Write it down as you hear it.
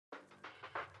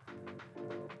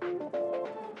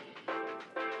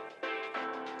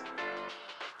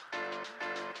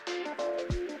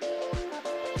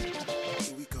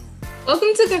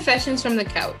Welcome to Confessions from the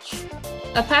Couch,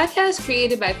 a podcast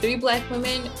created by 3 Black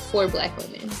women for Black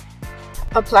women.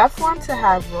 A platform to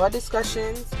have raw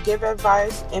discussions, give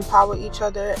advice, empower each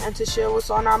other, and to share what's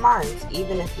on our minds,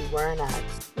 even if we weren't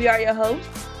asked. We are your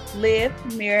hosts, Liv,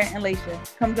 Mira, and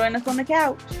Laisha. Come join us on the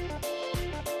couch.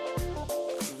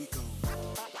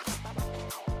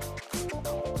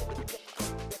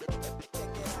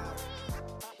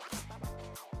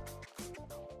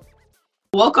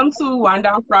 Welcome to Wind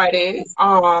Down Friday.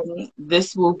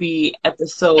 This will be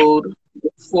episode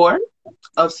 4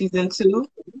 of season 2.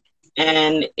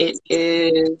 And it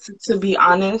is, to be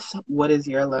honest, what is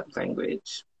your love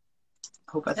language?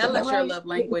 Hope I Tell us right. Your love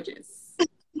languages.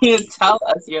 Tell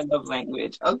us your love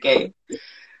language. Okay.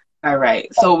 All right.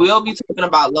 So we'll be talking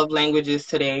about love languages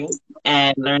today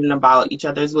and learning about each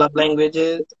other's love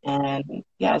languages and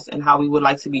and how we would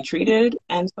like to be treated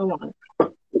and so on.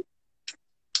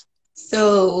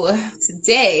 So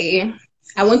today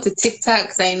I went to TikTok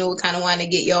because I know kind of want to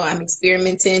get y'all. I'm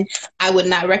experimenting. I would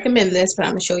not recommend this, but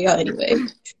I'm going to show y'all anyway.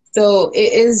 So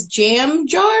it is Jam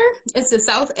Jar. It's a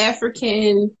South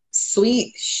African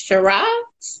sweet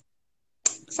Shiraz,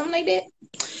 something like that.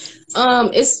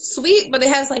 It's sweet, but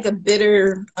it has like a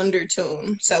bitter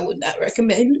undertone. So I would not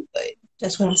recommend, but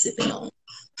that's what I'm sipping on.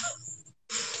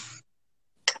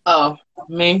 Oh,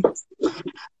 me?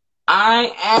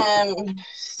 I am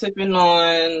sipping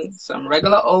on some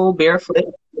regular old Barefoot.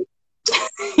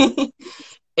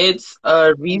 It's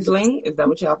a Riesling. Is that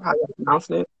what y'all probably pronounce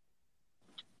it?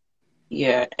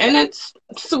 Yeah, and it's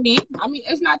sweet. I mean,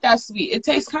 it's not that sweet. It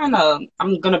tastes kind of,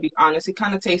 I'm going to be honest, it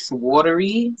kind of tastes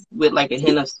watery with like a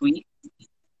hint of sweet.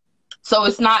 So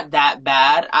it's not that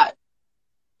bad.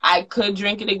 I could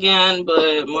drink it again,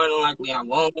 but more than likely I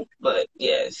won't. But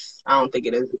yes, I don't think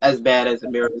it is as bad as the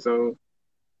Barefoot.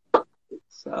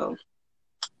 So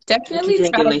definitely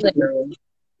try like,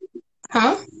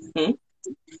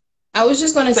 I was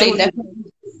just gonna say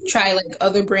definitely try like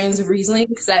other brands of Riesling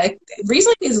because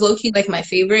Riesling is low key like my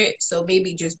favorite. So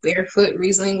maybe just Barefoot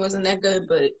Riesling wasn't that good,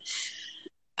 but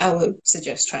I would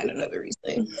suggest trying another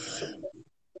Riesling.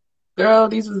 Girl,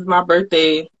 these is my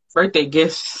birthday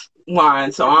gifts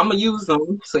wine, so I'm gonna use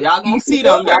them. So y'all gonna see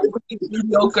them. Y'all gonna see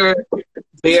mediocre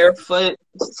Barefoot,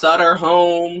 Sutter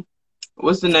Home.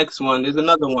 What's the next one? There's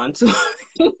another one too.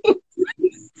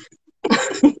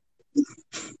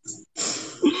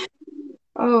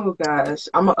 Oh gosh,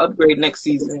 I'm gonna upgrade next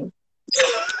season.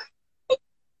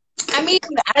 I mean,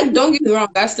 don't get me wrong.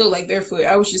 I still like Barefoot.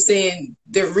 I was just saying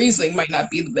their Riesling might not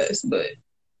be the best, but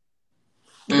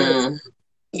yeah,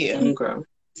 okay.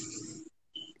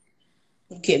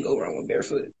 You can't go wrong with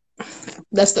Barefoot.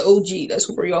 That's the OG. That's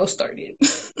where y'all started.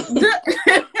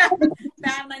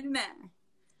 $5.99.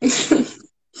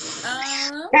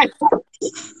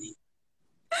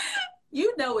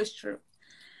 You know it's true.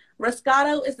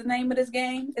 Roscato is the name of this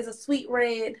game. It's a sweet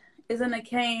red. It's in a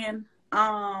can.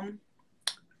 I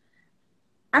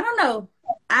don't know.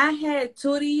 I had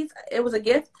 2 of these. It was a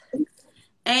gift.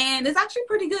 And it's actually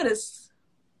pretty good. It's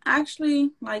actually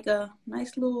like a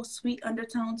nice little sweet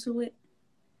undertone to it.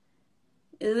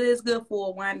 It is good for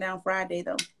a Wind Down Friday,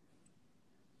 though.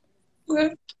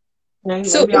 Okay. Yeah,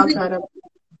 so maybe I'll try to.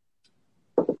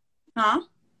 Huh?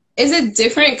 Is it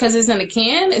different because it's in a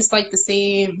can? It's like the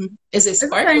same. Is it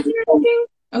sparkling?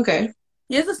 Okay.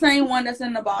 Yeah, it's the same one that's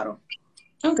in the bottle.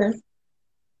 Okay.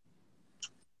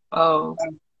 Oh,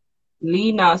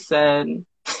 Lena said.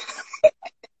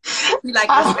 You like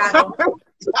Moscato?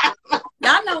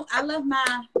 Y'all know I love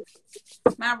my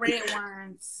red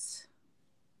wines.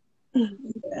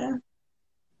 Yeah.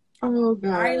 Oh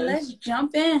God. All right, let's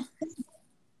jump in.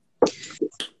 All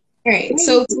right.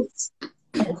 So.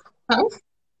 Huh?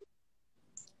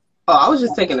 Oh, I was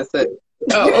just taking a sip.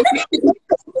 Oh, okay.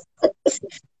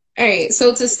 All right.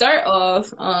 So to start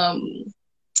off,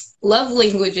 love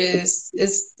languages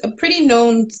is a pretty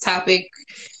known topic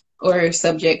or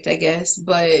subject, I guess.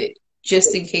 But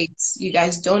just in case you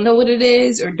guys don't know what it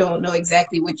is or don't know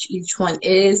exactly which each one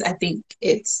is, I think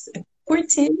it's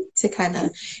important to kind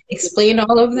of explain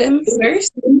all of them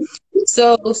first.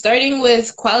 So starting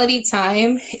with quality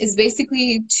time is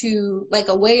basically to like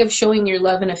a way of showing your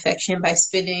love and affection by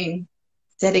spending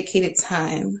dedicated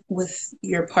time with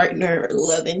your partner or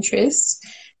love interest.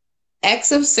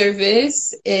 Acts of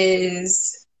service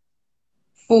is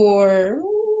for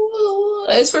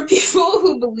people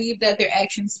who believe that their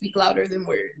actions speak louder than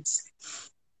words.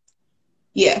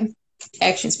 Yeah,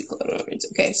 actions speak louder than words.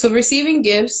 Okay, so receiving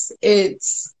gifts,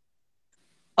 it's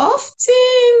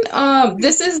often,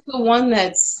 this is the one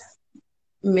that's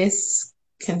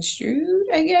misconstrued,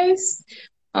 I guess.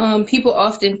 People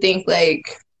often think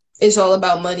like it's all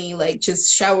about money, like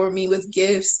just shower me with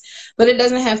gifts. But it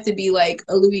doesn't have to be like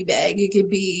a Louis bag. It could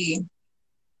be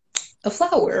a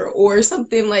flower or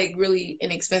something like really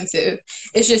inexpensive.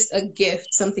 It's just a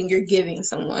gift, something you're giving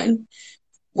someone.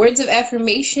 Words of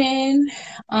affirmation,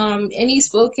 any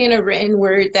spoken or written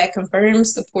word that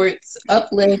confirms, supports,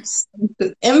 uplifts,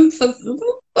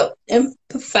 empathizes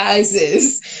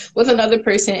with another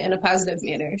person in a positive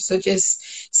manner. So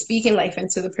just speaking life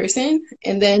into the person.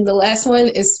 And then the last one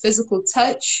is physical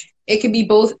touch. It can be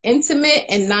both intimate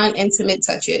and non-intimate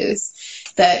touches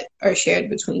that are shared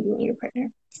between you and your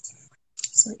partner.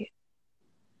 So yeah.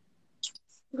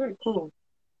 Very cool.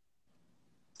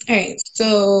 All right,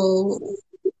 so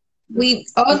we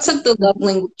all took the love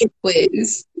language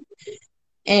quiz,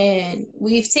 and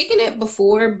we've taken it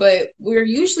before, but we're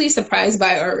usually surprised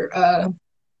by our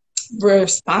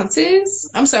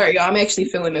responses. I'm sorry, y'all. I'm actually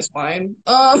feeling this wine.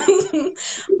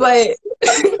 But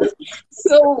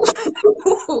so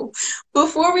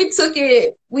before we took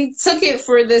it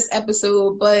for this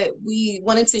episode, but we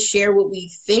wanted to share what we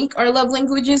think our love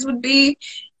languages would be,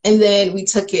 and then we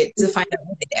took it to find out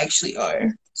what they actually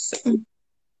are. So.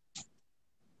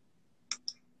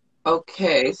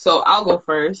 Okay, so I'll go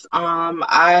first.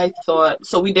 I thought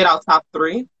so. We did our top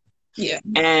 3. Yeah.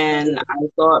 And I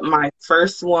thought my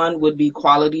first one would be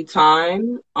quality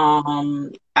time.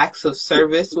 Acts of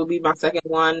service would be my second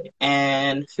one,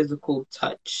 and physical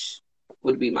touch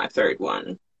would be my third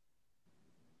one.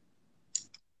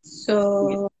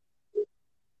 So,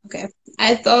 okay.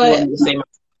 I thought.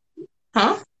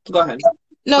 Huh? Go ahead.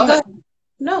 No, go ahead.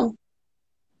 No.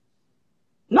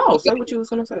 No, say what you was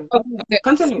gonna say. Okay.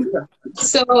 Continue.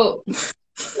 So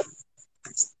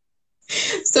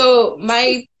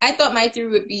I thought my 3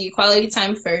 would be quality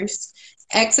time first,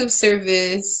 acts of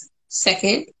service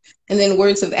second, and then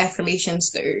words of affirmations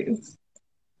third.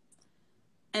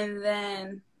 And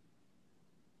then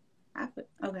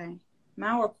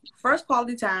mine were first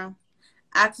quality time,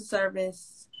 acts of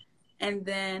service, and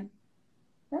then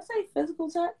did I say physical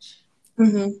touch?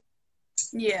 Mm-hmm.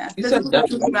 Yeah, physical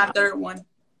touch would be my third one.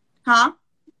 Huh?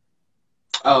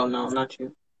 Oh no, not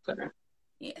you. Sorry.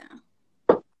 Yeah.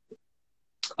 Oh,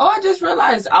 I just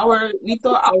realized we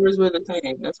thought ours were the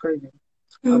same. That's crazy.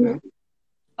 Mm-hmm. Okay.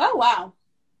 Oh wow.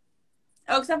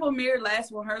 Oh, except for Mirror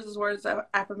last one, hers is words of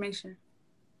affirmation.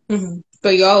 Mm-hmm.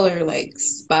 But y'all are like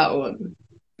spot on.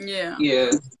 Yeah.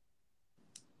 Yeah.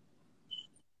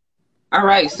 All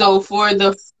right. So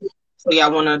I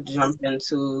want to jump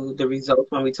into the results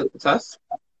when we took the test.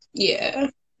 Yeah.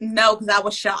 No, because I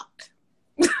was shocked.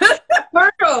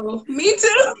 Virgo, me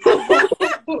too.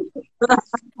 I'm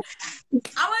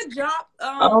gonna drop.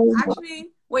 I'm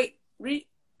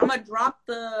gonna drop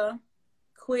the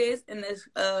quiz in this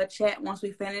chat once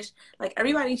we finish. Like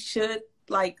everybody should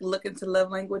like look into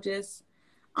love languages,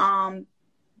 by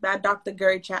Dr.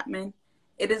 Gary Chapman.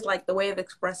 It is like the way of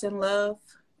expressing love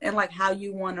and like how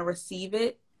you want to receive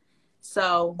it.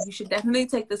 So you should definitely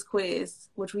take this quiz,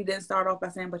 which we didn't start off by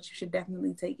saying, but you should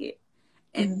definitely take it.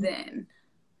 And then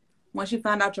once you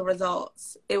find out your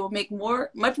results, it will make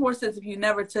much more sense if you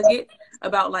never took it,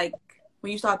 about like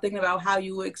when you start thinking about how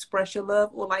you express your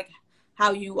love, or like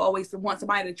how you always want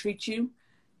somebody to treat you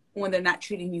when they're not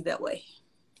treating you that way.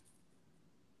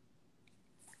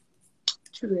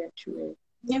 True.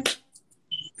 Yeah.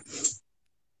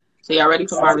 So y'all ready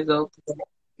for my results?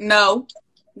 No.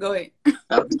 Go ahead.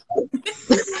 I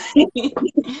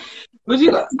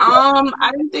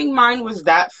didn't think mine was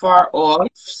that far off.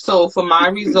 So for my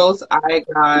results, I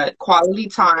got quality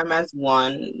time as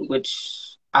 1,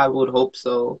 which I would hope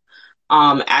so.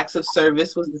 Acts of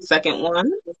service was the second one,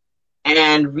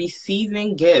 and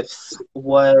receiving gifts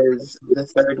was the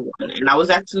third one. And I was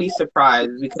actually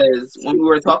surprised because when we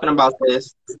were talking about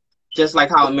this, just like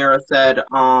how Amira said,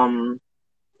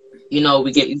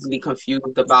 we get easily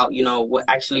confused about, what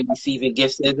actually receiving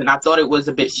gifts is. And I thought it was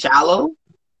a bit shallow,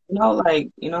 I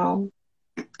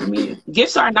mean,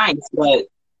 gifts are nice, but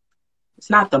it's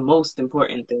not the most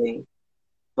important thing.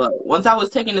 But once I was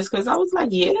taking this quiz, I was like,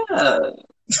 yeah,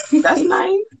 that's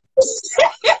nice.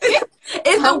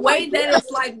 It's the way that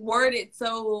it's like worded.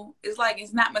 So it's like,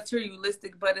 it's not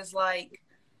materialistic, but it's like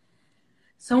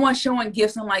someone showing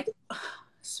gifts. I'm like,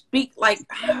 speak like,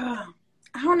 I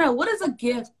don't know. What is a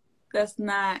gift that's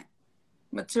not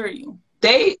material?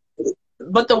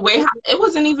 But the way it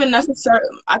wasn't even necessary.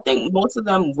 I think most of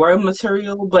them were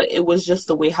material, but it was just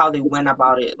the way how they went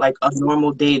about it. Like a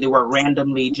normal day, they were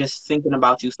randomly just thinking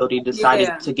about you, so they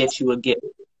decided to get you a gift.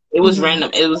 It was random.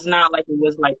 It was not like it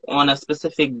was like on a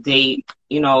specific date,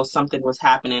 something was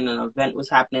happening, an event was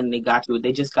happening, and they got you.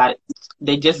 They just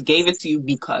gave it to you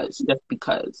just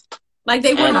because. Like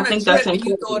they went And I on a think that's trip and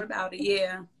you thought important. about it.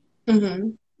 Yeah. Mm-hmm.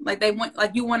 Like they went,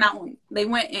 like you went out, they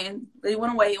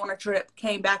went away on a trip,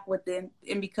 came back with it,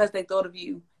 and because they thought of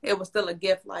you, it was still a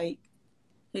gift. Like,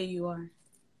 here you are.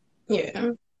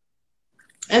 Yeah.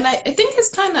 And I think it's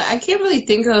kind of, I can't really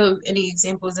think of any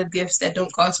examples of gifts that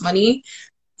don't cost money.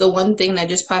 The one thing that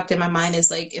just popped in my mind is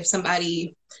like if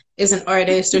somebody is an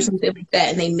artist or something like that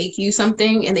and they make you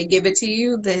something and they give it to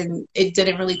you, then it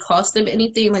didn't really cost them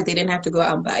anything. Like they didn't have to go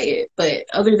out and buy it. But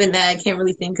other than that, I can't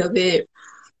really think of it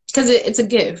because it's a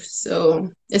gift.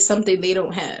 So it's something they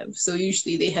don't have. So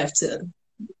usually they have to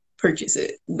purchase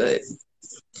it. But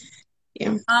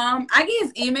yeah. I get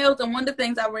his emails, and one of the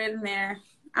things I read in there,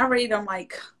 I read them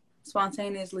like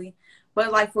spontaneously,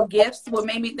 but like for gifts, what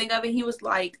made me think of it, he was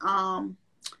like,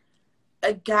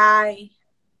 a guy,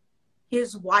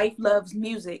 his wife loves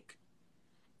music,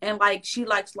 and like she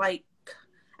likes like,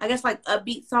 I guess like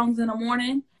upbeat songs in the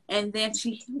morning, and then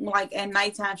she like at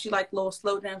nighttime she like little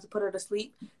slow jams to put her to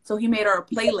sleep. So he made her a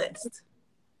playlist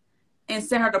and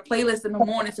sent her the playlist in the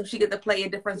morning so she get to play a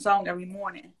different song every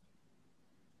morning.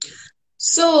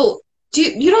 So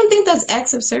you don't think that's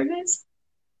acts of service?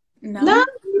 No, Not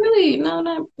really. No,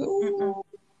 not.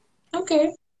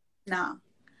 Okay. no.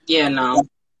 Yeah, no.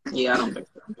 Yeah, I don't think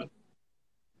so.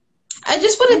 I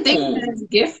just wouldn't think of it as a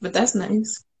gift, but that's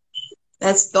nice.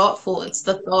 That's thoughtful. It's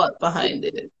the thought behind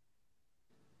it.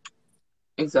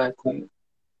 Exactly.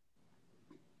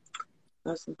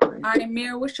 That's important. All right,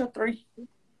 Mira, what's your 3? All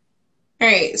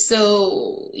right,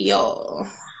 so y'all,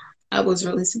 I was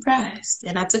really surprised,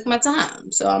 and I took my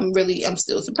time, so I'm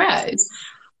still surprised.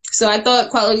 So I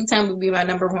thought quality time would be my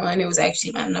number 1. It was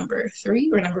actually my number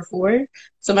 3 or number 4.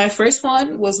 So my first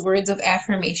one was words of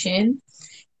affirmation,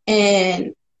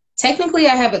 and technically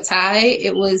I have a tie.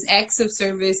 It was acts of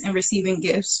service and receiving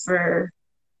gifts for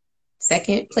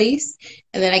second place.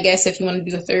 And then I guess if you want to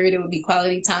do a third, it would be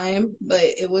quality time. But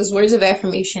it was words of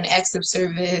affirmation, acts of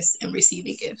service, and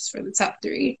receiving gifts for the top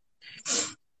 3.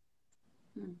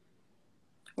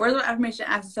 Words of affirmation,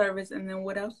 acts of service, and then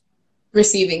what else?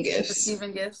 Receiving gifts.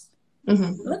 Receiving gifts.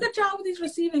 Mm-hmm. Look at y'all with these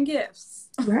receiving gifts.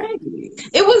 Right.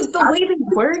 It was the way they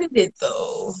worded it,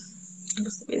 though. It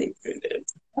was the way they worded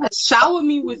it. Shower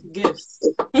me with gifts.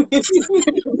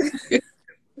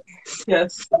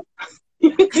 Yes.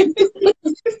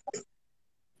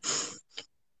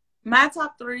 My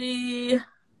top 3,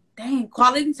 dang,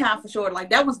 quality time for sure.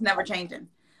 Like that was never changing.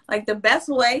 Like the best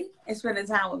way is spending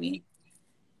time with me.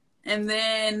 And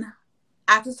then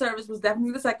active service was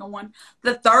definitely the second one.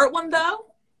 The third one though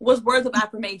was words of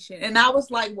affirmation. And I was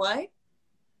like, what?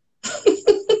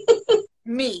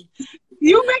 Me.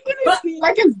 You making it seem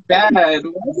like it's bad.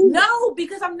 No,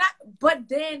 because I'm not. But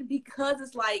then because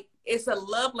it's like, it's a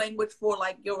love language for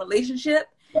like your relationship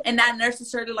and not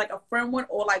necessarily like a friend one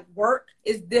or like work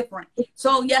is different.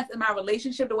 So yes, in my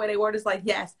relationship, the way they word is like,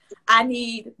 yes, I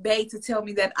need Bae to tell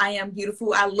me that I am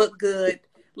beautiful. I look good.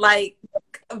 Like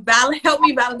help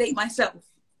me validate myself.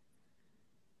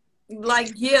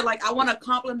 Like, yeah, like I want a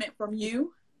compliment from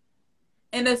you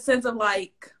in a sense of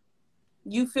like,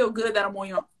 you feel good that I'm on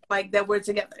your, like that we're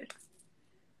together.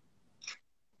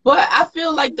 But I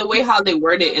feel like the way how they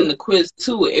worded in the quiz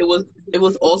too, it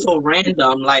was also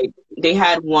random. Like they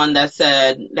had one that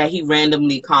said that he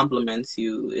randomly compliments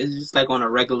you. It's just like on a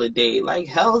regular day. Like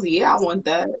hell yeah, I want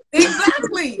that.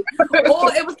 Exactly.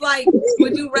 Or it was like,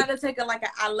 would you rather take a like a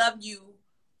I love you,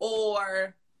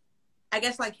 or I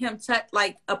guess like him touch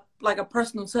like a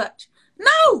personal touch?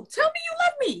 No, tell me you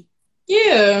love me.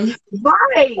 Yeah.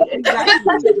 Right.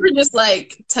 Exactly. We're just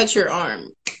like, touch your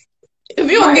arm. If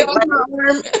you don't get on my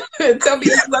arm, tell me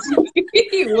you love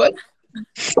me. What?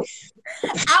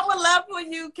 I would love for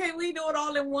you. Can we do it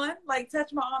all in one? Like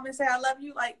touch my arm and say I love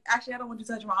you. Like actually, I don't want you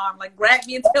to touch my arm. Like grab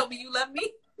me and tell me you love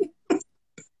me.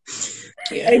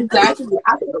 Yeah, exactly.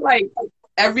 I feel like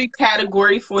every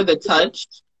category for the touch,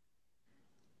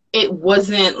 it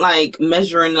wasn't like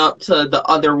measuring up to the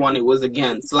other one it was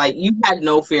against. Like you had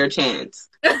no fair chance.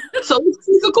 So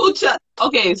physical touch.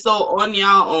 Okay, so on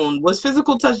y'all own, was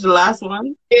physical touch the last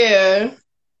one? Yeah.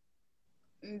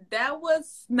 That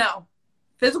was no.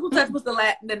 Physical touch was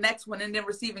the next one, and then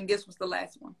receiving gifts was the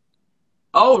last one.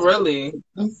 Oh, really?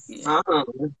 Yeah.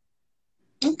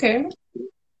 Okay.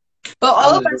 But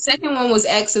all of our second one was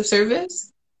acts of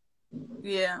service?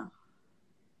 Yeah.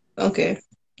 Okay.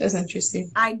 That's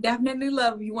interesting. I definitely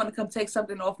love if you want to come take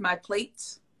something off my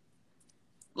plate.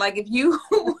 Like if you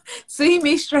see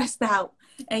me stressed out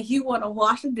and you want to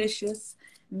wash the dishes,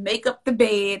 make up the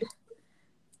bed,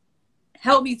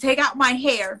 help me take out my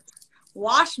hair,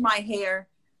 wash my hair,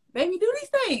 baby, do these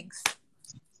things.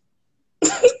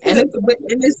 And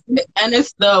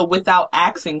it's the without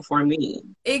asking for me.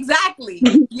 Exactly.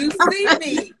 You see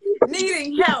me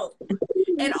needing help.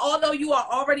 And although you are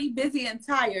already busy and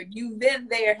tired, you've been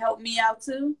there, help me out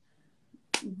too.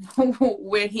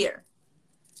 We're here.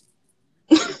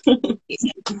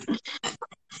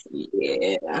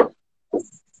 Yeah.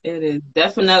 It is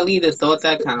definitely the thought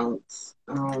that counts.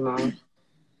 I don't know.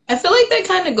 I feel like that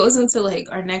kind of goes into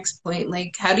like our next point.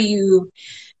 Like, how do you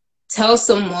tell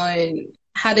someone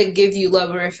how to give you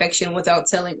love or affection without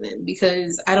telling them?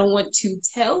 Because I don't want to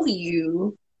tell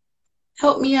you,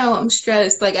 help me out, I'm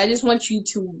stressed. Like, I just want you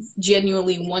to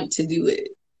genuinely want to do it.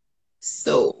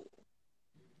 So,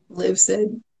 Liv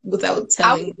said, without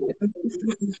telling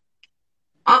them.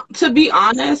 To be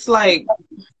honest, like,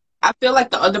 I feel like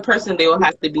the other person, they will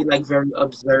have to be like very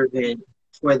observant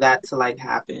for that to like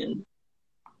happen.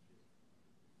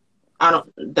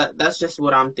 That's just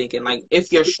what I'm thinking. Like,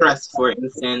 if you're stressed, for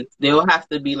instance, they'll have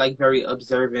to be like very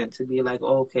observant to be like,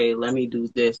 oh, okay, let me do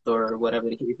this or whatever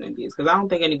the case may be. Because I don't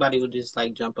think anybody would just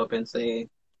like jump up and say,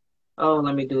 oh,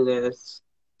 let me do this.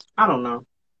 I don't know.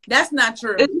 That's not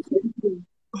true.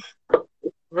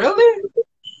 Really?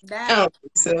 I don't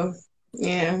think so.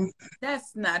 Yeah.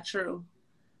 That's not true.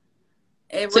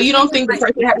 So you don't think the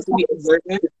person has to be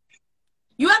observant?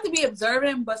 You have to be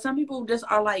observant, but some people just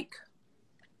are like,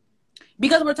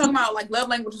 because we're talking about like love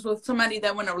languages with somebody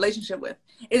that we're in a relationship with,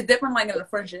 it's different like in a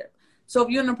friendship. So if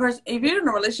you're in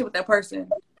a relationship with that person,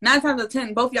 9 times out of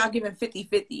 10, both y'all giving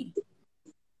 50-50.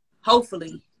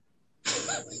 Hopefully.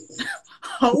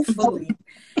 Hopefully.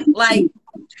 Like,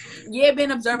 yeah,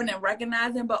 being observant and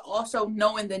recognizing, but also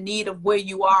knowing the need of where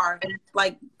you are,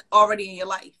 like, already in your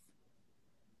life.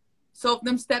 So if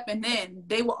them stepping in,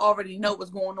 they will already know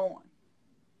what's going on.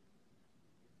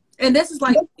 And this is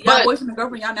like, y'all boyfriend and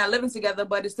girlfriend, y'all not living together,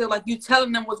 but it's still like you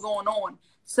telling them what's going on.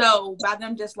 So by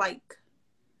them just like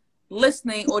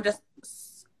listening or just,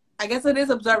 I guess it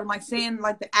is observing, like seeing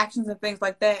like the actions and things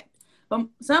like that. But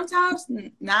sometimes,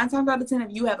 9 times out of 10,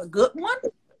 if you have a good one,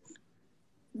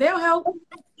 they'll help.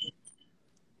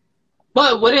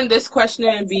 But wouldn't this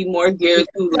question be more geared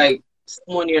to like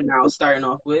someone you're now starting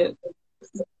off with?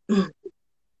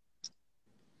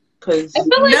 Because I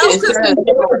feel like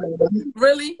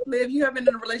really, Liv, you haven't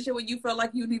been in a relationship where you felt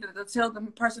like you needed to tell the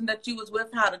person that you was with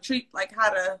how to treat, like how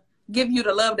to give you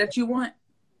the love that you want,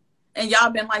 and y'all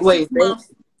been like 6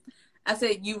 months. I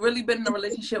said you really been in a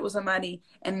relationship with somebody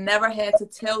and never had to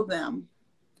tell them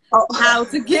how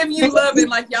to give you love, and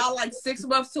like y'all like 6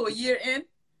 months to a year in.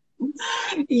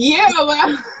 Yeah,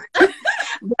 but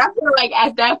I feel like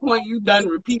at that point you done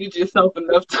repeated yourself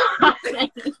enough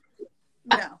times.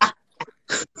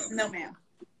 No, ma'am.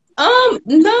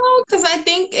 No, because I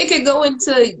think it could go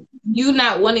into you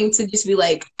not wanting to just be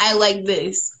like, I like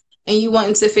this, and you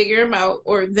wanting to figure them out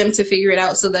or them to figure it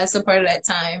out. So that's a part of that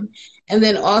time. And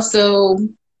then also,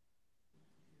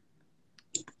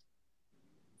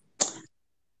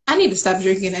 I need to stop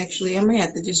drinking, actually. I may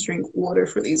have to just drink water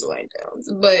for these wine downs.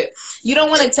 But you don't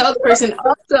want to tell the person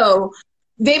also,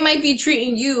 they might be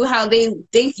treating you how they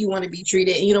think you want to be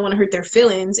treated, and you don't want to hurt their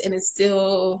feelings, and it's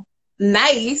still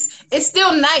nice. It's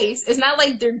still nice. It's not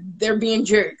like they're being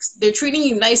jerks. They're treating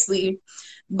you nicely,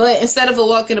 but instead of a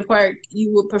walk in the park,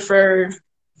 you would prefer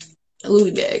a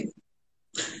Louis bag.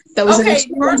 That was okay.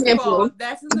 First of all,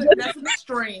 that's an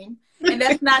extreme, and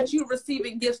that's not you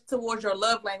receiving gifts towards your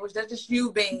love language. That's just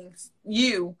you being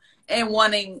you and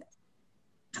wanting.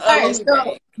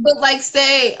 But like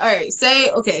say,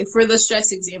 okay, for the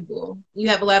stress example, you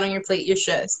have a lot on your plate, you're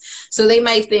stressed. So they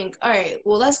might think, all right,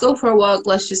 well, let's go for a walk,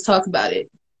 let's just talk about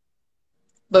it.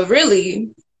 But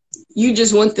really, you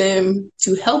just want them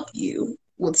to help you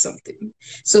with something.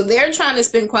 So they're trying to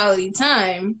spend quality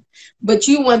time, but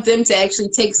you want them to actually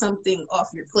take something off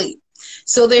your plate.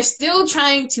 So they're still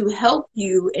trying to help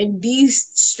you and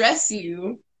de-stress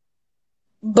you,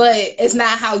 but it's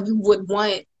not how you would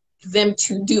want them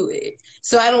to do it.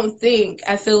 So I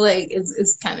feel like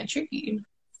it's kind of tricky.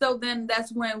 So then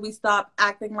that's when we stop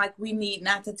acting like we need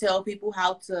not to tell people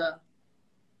how to,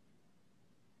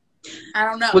 I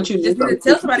don't know, just need to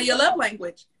tell somebody your love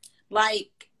language.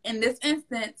 Like in this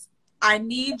instance, I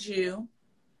need you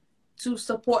to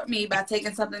support me by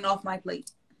taking something off my plate.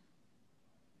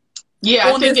 Yeah,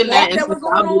 I think in that was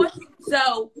going on.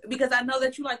 So because I know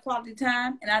that you like quality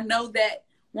time, and I know that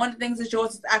one of the things is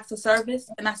yours is acts of service,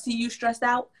 and I see you stressed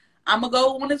out, I'm going to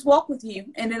go on this walk with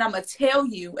you, and then I'm going to tell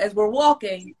you as we're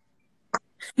walking,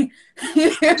 you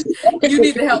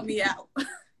need to help me out.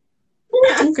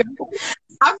 Okay.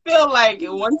 I feel like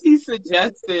once he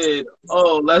suggested,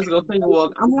 oh, let's go take a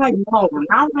walk, I'm like, no,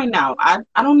 not right now. I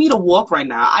don't need a walk right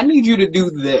now. I need you to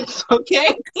do this,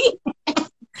 okay?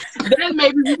 Then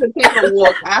maybe we could take a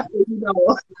walk after,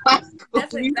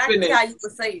 That's we exactly finish. how you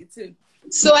would say it too.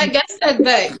 So I guess that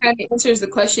kind of answers the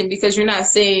question, because you're not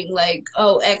saying like,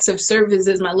 oh, acts of service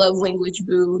is my love language,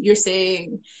 boo. You're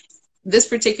saying this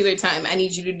particular time I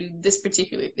need you to do this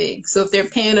particular thing. So if they're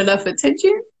paying enough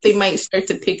attention, they might start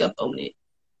to pick up on it.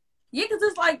 Yeah, because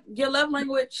it's like your love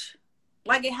language,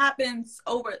 like it happens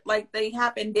over, like they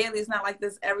happen daily. It's not like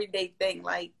this everyday thing.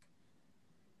 Like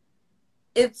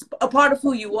it's a part of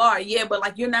who you are, yeah, but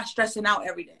like you're not stressing out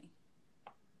every day.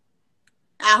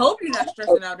 I hope you're not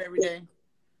stressing out every day.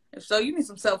 If so, you need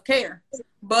some self-care.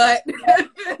 But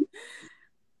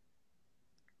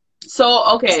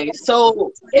So, okay,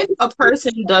 so if a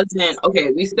person doesn't,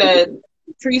 okay, we said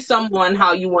treat someone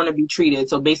how you want to be treated.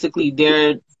 So basically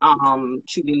they're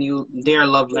treating you their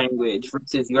love language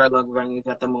versus your love language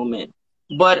at the moment.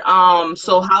 But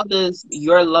so how does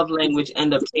your love language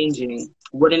end up changing?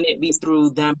 Wouldn't it be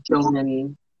through them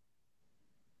showing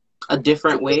a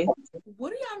different way?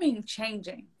 what do y'all mean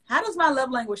changing? How does my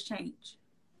love language change?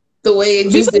 The way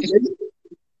it just did.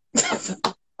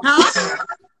 Huh?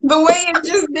 The way it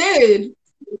just did.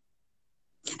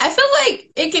 I feel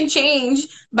like it can change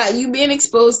by you being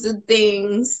exposed to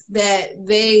things that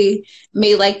they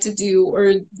may like to do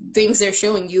or things they're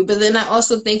showing you. But then I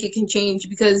also think it can change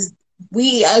because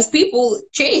we as people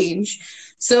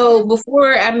change. So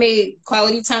before I made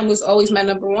quality time was always my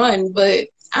number one, but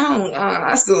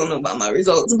I still don't know about my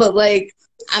results, but like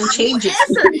I'm changing.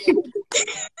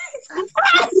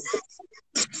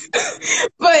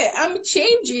 But I'm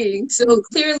changing. So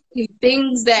clearly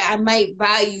things that I might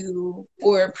value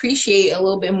or appreciate a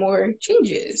little bit more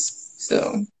changes.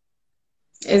 So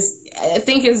I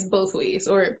think it's both ways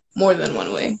or more than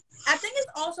one way. I think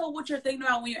it's also what you're thinking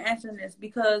about when you're answering this,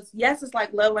 because yes, it's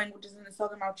like love languages and it's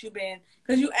talking about you being,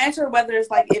 because you answer whether it's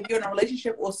like if you're in a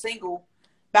relationship or single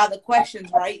by the questions,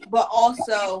 right? But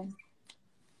also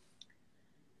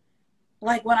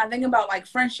like when I think about like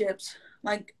friendships,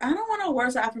 like I don't want no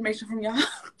words of affirmation from y'all.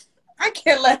 I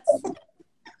care less.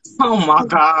 Oh my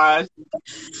gosh.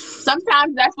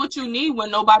 Sometimes that's what you need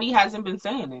when nobody hasn't been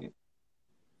saying it.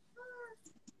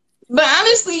 But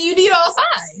honestly, you need all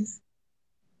five.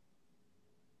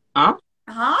 Huh?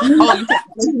 Huh? Oh,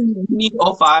 you need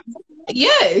all five?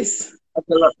 Yes.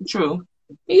 True.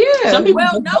 Yeah. Some people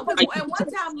Well, no, because at one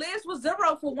time Liz was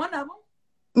 0 for one of them.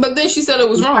 But then she said it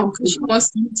was wrong because she wants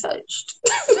to be touched.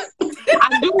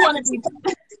 I do want to be.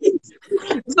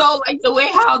 So, like the way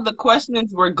how the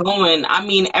questions were going, I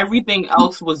mean, everything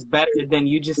else was better than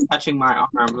you just touching my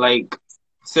arm. Like,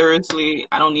 seriously,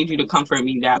 I don't need you to comfort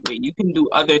me that way. You can do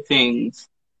other things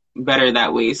better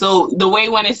that way. So, the way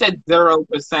when it said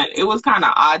 0%, it was kind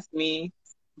of odd to me,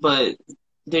 but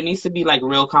there needs to be like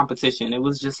real competition. It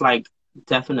was just like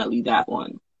definitely that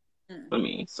one for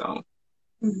me. So,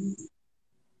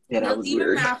 yeah, that was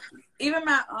weird. Even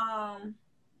my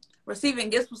receiving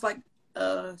gifts was like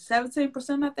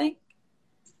 17%, I think.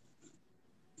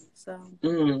 So I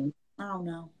don't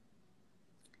know,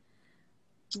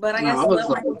 but I guess love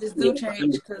languages do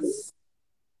change, because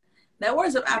that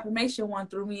words of affirmation one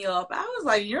threw me up. I was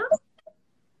like, "You're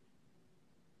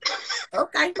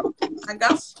okay, I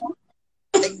guess."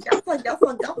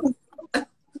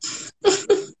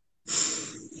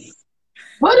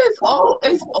 But it's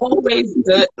always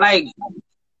good, like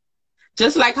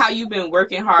just like how you've been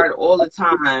working hard all the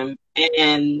time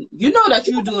and you know that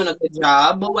you're doing a good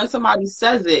job, but when somebody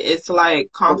says it, it's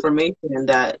like confirmation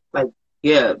that like,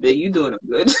 yeah, but you doing a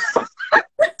good job.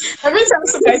 Every time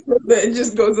somebody says that, it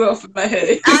just goes off in my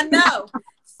head. I know.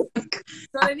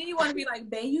 So then you want to be like,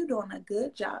 babe, you doing a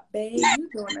good job, babe, you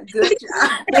doing a good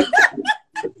job.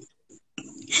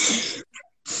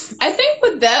 I think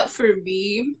with that for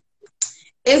me,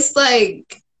 it's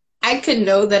like I could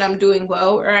know that I'm doing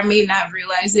well, or I may not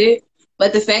realize it,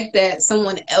 but the fact that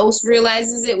someone else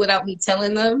realizes it without me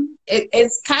telling them,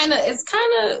 it's kind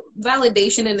of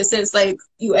validation in the sense like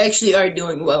you actually are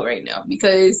doing well right now,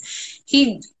 because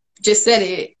he just said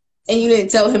it and you didn't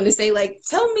tell him to say like,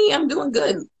 tell me I'm doing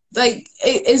good. Like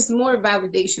it's more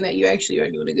validation that you actually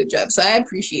are doing a good job. So I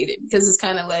appreciate it, because it's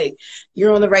kind of like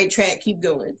you're on the right track. Keep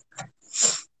going.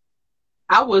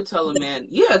 I would tell a man,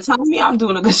 yeah, tell me I'm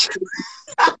doing a good job.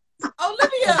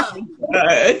 Olivia.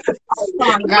 Oh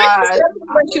my God.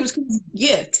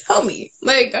 Yeah, tell me.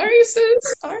 Like, are you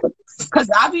sis? Because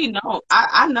I know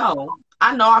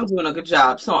I'm doing a good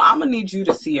job. So I'm gonna need you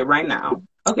to see it right now.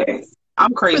 Okay.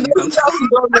 I'm crazy sometimes.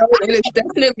 It's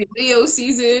definitely Leo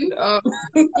season.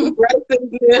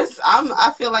 Aggressiveness.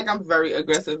 I feel like I'm very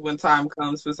aggressive when time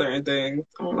comes for certain things.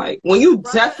 I'm like, when you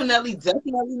definitely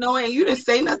know it and you didn't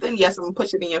say nothing, yes, I'm gonna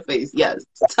push it in your face. Yes.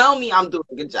 Tell me I'm doing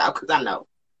a good job, because I know.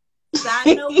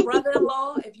 Side note,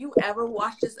 brother-in-law, if you ever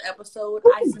watch this episode,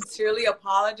 I sincerely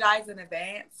apologize in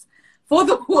advance for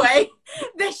the way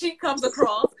that she comes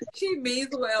across. She means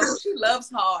well. She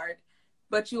loves hard.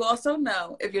 But you also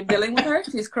know, if you're dealing with her,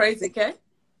 she's crazy, okay?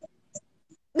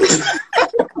 Because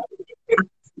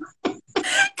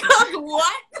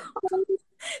what?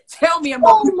 Tell me,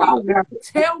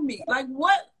 tell me. Like,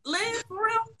 what? Live for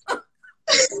real?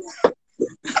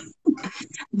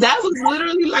 That was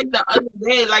literally like the other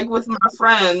day, like with my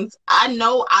friends. I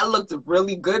know I looked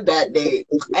really good that day.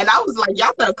 And I was like,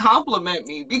 y'all better compliment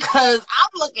me because I'm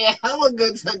looking hella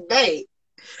good today.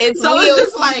 It's So Leo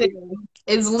it's just like,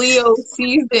 it's Leo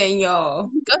season, y'all.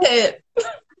 Go ahead.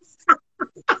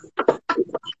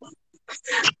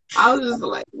 I was just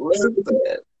like, listen,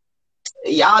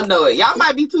 y'all know it. Y'all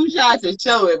might be too shy to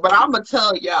show it, but I'm going to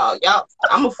tell y'all,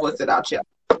 I'm going to force it out, y'all.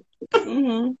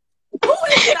 Mm-hmm. Who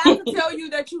is it? I have to tell you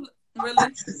that you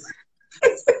really.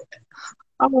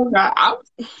 Oh my god!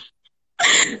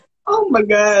 Oh my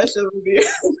gosh, Olivia.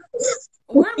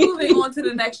 We're moving on to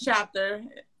the next chapter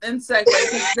and segue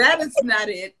because that is not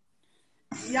it,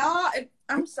 y'all.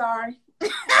 I'm sorry.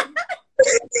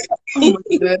 Oh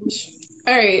my gosh!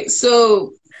 All right,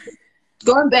 so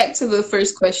going back to the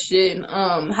first question,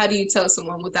 how do you tell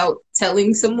someone without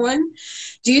telling someone?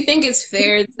 Do you think it's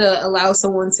fair to allow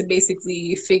someone to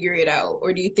basically figure it out,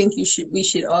 or do you think we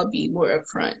should all be more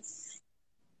upfront?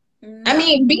 No. I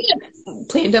mean,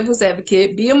 playing devil's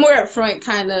advocate, being more upfront,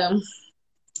 kind of.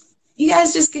 You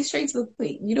guys just get straight to the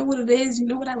point. You know what it is. You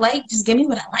know what I like. Just give me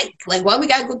what I like. Like, why we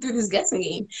gotta go through this guessing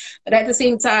game? But at the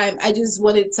same time, I just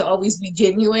want it to always be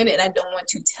genuine, and I don't want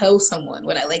to tell someone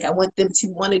what I like. I want them to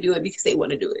want to do it because they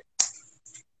want to do it.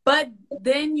 But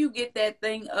then you get that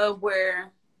thing of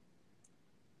where,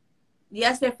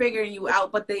 yes, they're figuring you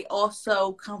out, but they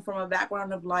also come from a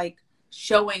background of like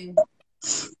showing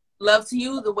love to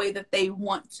you the way that they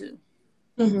want to.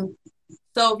 Mm-hmm.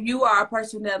 So if you are a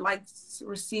person that likes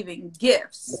receiving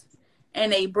gifts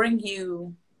and they bring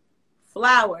you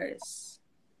flowers,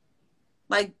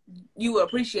 like, you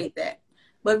appreciate that.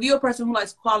 But if you're a person who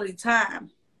likes quality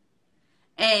time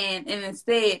and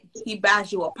instead he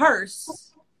buys you a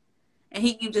purse and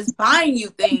he keeps just buying you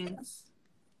things,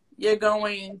 you're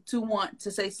going to want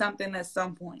to say something at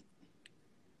some point.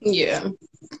 Yeah.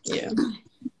 Yeah.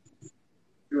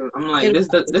 I'm like, this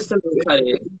doesn't cut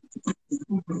it.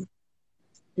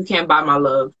 You can't buy my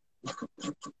love.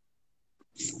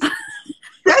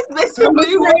 That's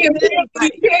basically what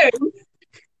it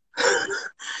is.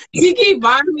 You keep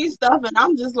buying me stuff, and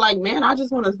I'm just like, man, I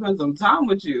just want to spend some time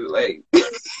with you. Like,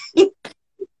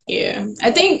 yeah,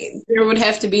 I think there would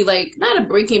have to be like not a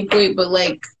breaking point, but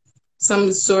like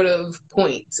some sort of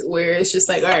point where it's just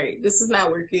like, all right, this is not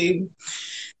working.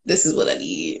 This is what I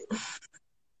need.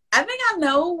 I think I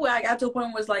know where I got to a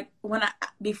point where it's like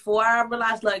before I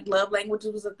realized like love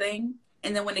languages was a thing,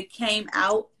 and then when it came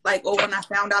out, like, or when I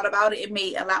found out about it, it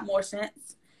made a lot more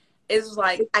sense. It was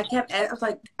like I was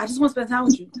like, I just want to spend time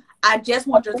with you. I just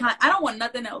want your time. I don't want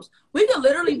nothing else. We could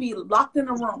literally be locked in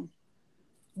a room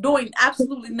doing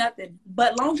absolutely nothing,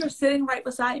 but as long as you're sitting right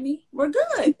beside me, we're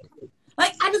good.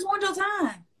 Like, I just want your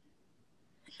time.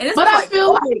 And it's but I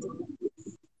feel like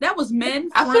that was men,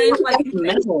 friends, like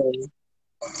mental.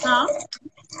 Huh?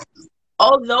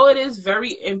 Although it is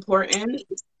very important,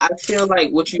 I feel like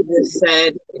what you just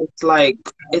said, it's like,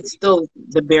 it's still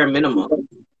the bare minimum.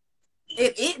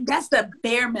 That's the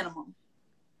bare minimum.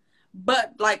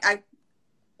 But like, I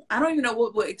don't even know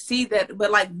what would exceed that,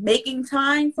 but like making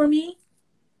time for me,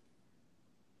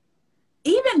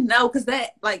 even no, because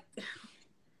that, like,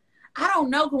 I don't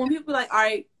know, because when people are like, all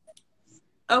right,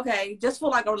 okay, just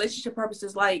for like a relationship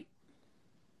purposes, like,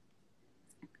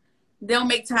 they'll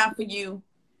make time for you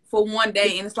for one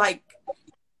day, and it's like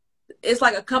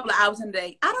a couple of hours in a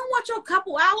day. I don't want your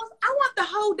couple hours. I want the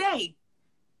whole day.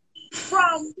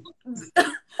 From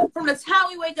the time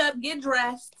we wake up, get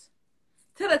dressed,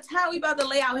 to the time we about to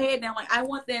lay our head down. Like, I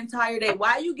want the entire day.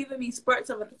 Why are you giving me spurts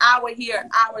of an hour here,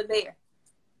 an hour there?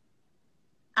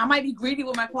 I might be greedy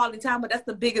with my quality time, but that's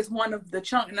the biggest one of the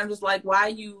chunk. And I'm just like, why are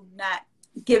you not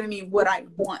giving me what I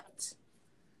want?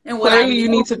 And what clearly you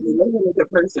need to be living with the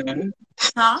person.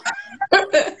 Huh?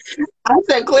 I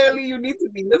said clearly you need to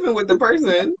be living with the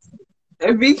person.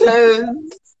 Because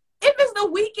if it's the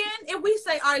weekend, if we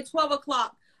say, all right, 12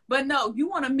 o'clock, but no, you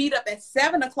want to meet up at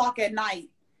 7 o'clock at night,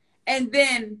 and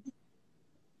then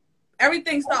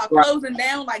everything starts closing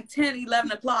down like 10,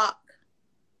 11 o'clock.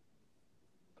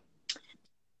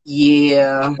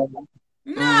 Yeah.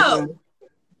 No.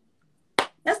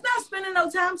 That's not spending no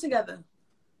time together.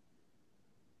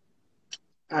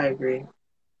 I agree.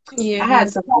 Yeah. I had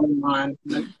something in mind.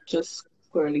 Just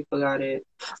Clearly forgot it.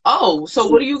 Oh, so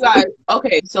what do you guys?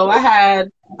 Okay, so I had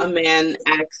a man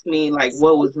ask me like,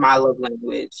 what was my love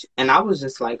language, and I was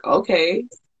just like, okay,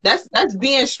 that's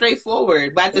being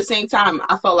straightforward. But at the same time,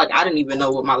 I felt like I didn't even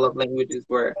know what my love languages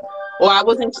were, or I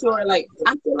wasn't sure. Like,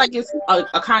 I feel like it's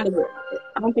a kind of,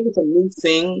 I don't think it's a new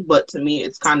thing, but to me,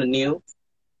 it's kind of new.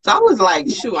 So I was like,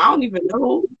 shoot, I don't even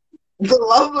know the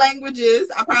love languages.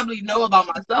 I probably know about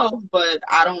myself, but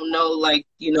I don't know, like,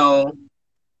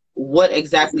 what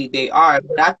exactly they are.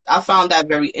 But I found that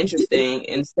very interesting.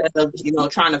 Instead of,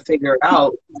 trying to figure it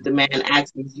out, the man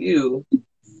asks you,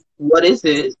 what is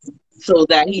it? So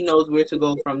that he knows where to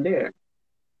go from there.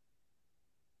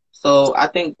 So I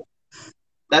think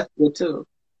that's good too.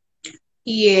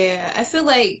 Yeah, I feel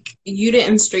like you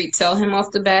didn't straight tell him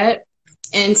off the bat.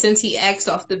 And since he asked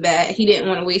off the bat, he didn't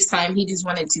want to waste time. He just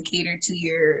wanted to cater to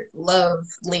your love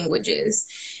languages.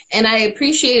 And I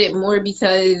appreciate it more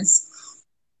because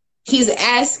he's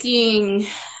asking.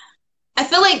 I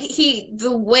feel like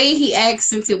the way he asked,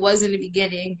 since it was in the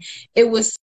beginning, it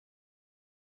was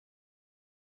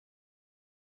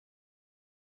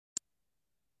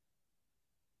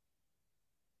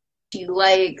he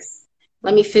likes.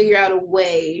 Let me figure out a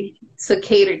way to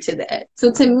cater to that.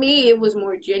 So to me, it was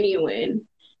more genuine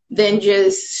than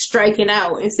just striking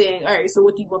out and saying, all right, so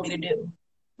what do you want me to do?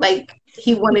 Like,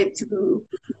 he wanted to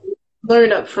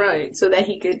learn up front so that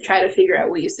he could try to figure out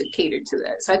ways to cater to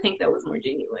that. So I think that was more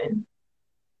genuine.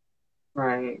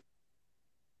 Right.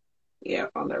 Yeah, I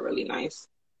found that really nice.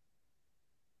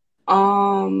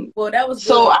 Well, that was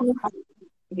so good.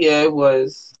 Yeah, it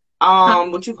was.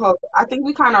 What you call it? I think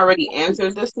we kind of already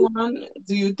answered this one.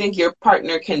 Do you think your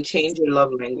partner can change your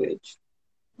love language?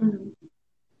 Mm-hmm.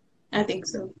 I think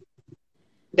so.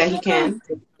 That he can?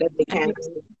 That they can?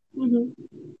 Mm-hmm.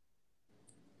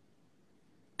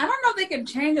 I don't know if they can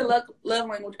change your love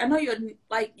language. I know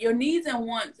your needs and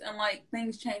wants and like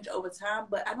things change over time,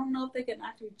 but I don't know if they can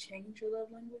actually change your love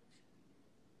language.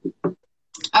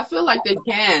 I feel like they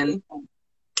can,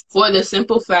 for the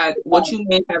simple fact what you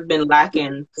may have been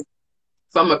lacking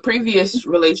from a previous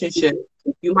relationship,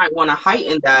 you might want to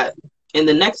heighten that in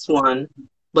the next one,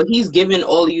 but he's giving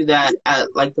all you that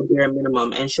at like the bare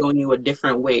minimum and showing you a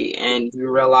different way, and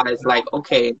you realize like,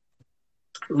 okay,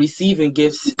 receiving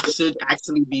gifts should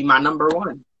actually be my number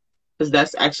one, because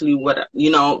that's actually what,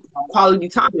 quality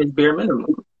time is bare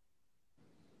minimum.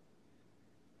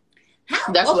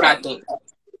 That's what I think.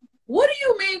 What do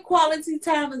you mean quality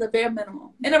time is a bare minimum?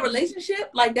 In a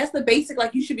relationship? Like, that's the basic,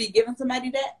 like, you should be giving somebody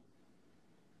that?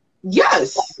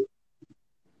 Yes.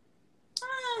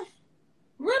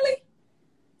 Really?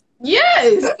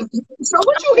 Yes. So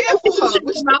what you here for?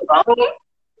 Which my phone?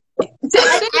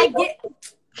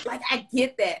 I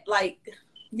get that. Like,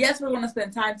 yes, we're going to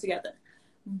spend time together.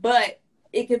 But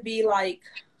it could be like,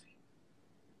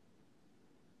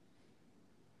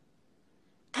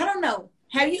 I don't know.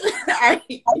 Have you, I'm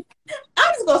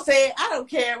just going to say it. I don't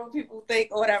care what people think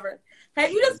or whatever. Have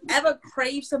you just ever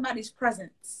craved somebody's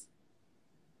presence?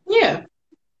 Yeah.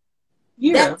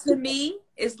 That to me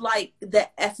is like the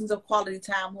essence of quality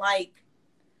time. Like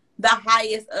the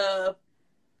highest of,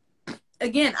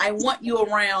 again, I want you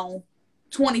around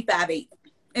 25/8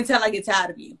 until I get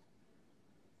tired of you.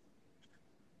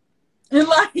 And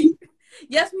like,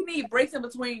 yes, we need breaks in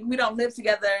between. We don't live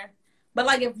together. But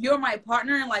like, if you're my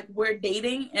partner and like we're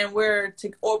dating and we're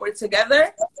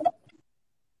together,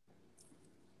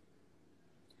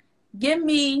 give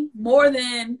me more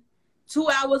than 2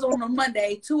 hours on a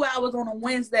Monday, 2 hours on a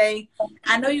Wednesday.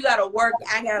 I know you gotta work,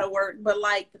 I gotta work, but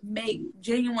like make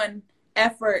genuine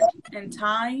effort and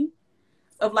time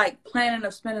of like planning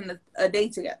of spending a day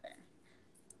together.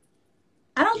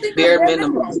 I don't think bare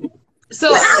minimum.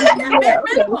 So,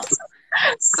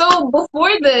 so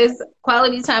before this,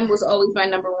 quality time was always my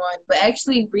number one. But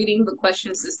actually reading the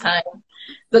questions this time,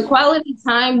 the quality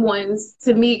time ones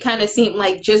to me kind of seem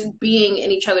like just being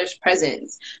in each other's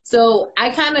presence. So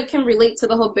I kind of can relate to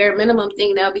the whole bare minimum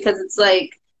thing now, because it's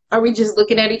like, are we just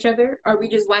looking at each other? Are we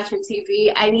just watching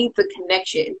TV? I need the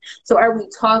connection. So are we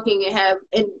talking and have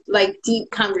like deep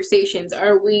conversations?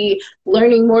 Are we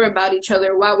learning more about each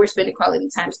other while we're spending quality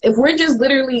times? If we're just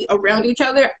literally around each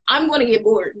other, I'm going to get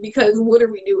bored, because what are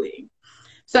we doing?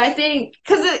 So I think,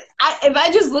 because if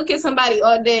I just look at somebody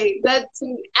all day,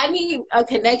 I need a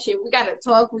connection. We got to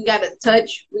talk. We got to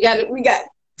touch. We got to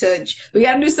touch. We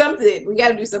got to do something. We got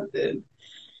to do something.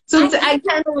 So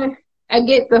I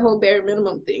get the whole bare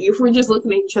minimum thing. If we're just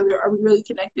looking at each other, are we really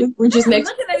connected? We're just looking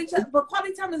at each other. But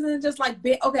quality time isn't just like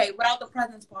okay, without the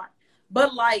presence part.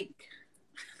 But like,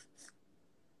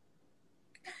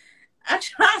 I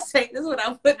try to say this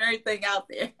without putting everything out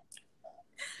there.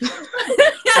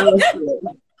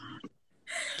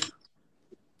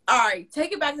 All right,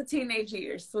 take it back to teenage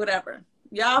years, whatever.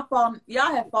 Y'all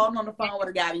have fallen on the phone with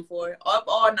a guy before, up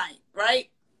all night, right?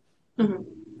 Mhm.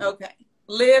 Okay.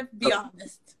 Live, be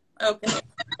honest. Okay.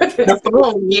 The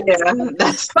phone, yeah.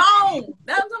 That's Phone.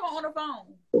 That's what I'm on the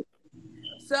phone.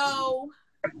 So,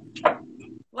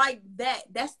 like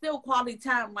that's still quality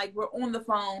time. Like we're on the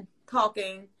phone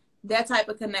talking, that type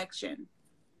of connection.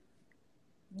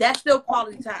 That's still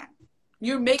quality time.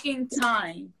 You're making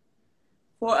time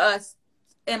for us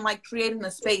and like creating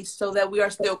a space so that we are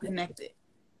still connected.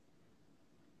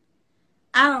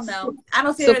 I don't know. I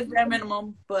don't see it as bare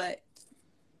minimum, but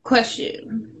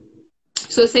Question.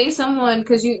 So say someone,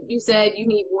 because you said you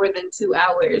need more than 2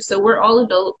 hours. So we're all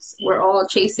adults. We're all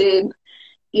chasing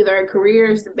either our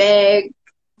careers, the bag,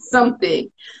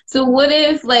 something. So what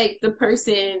if like the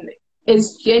person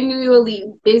is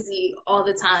genuinely busy all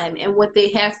the time and what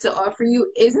they have to offer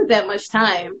you isn't that much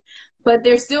time, but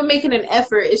they're still making an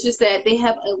effort. It's just that they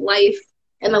have a life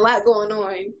and a lot going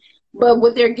on. But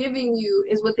what they're giving you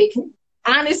is what they can,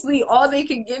 honestly, all they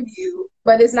can give you,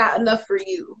 but it's not enough for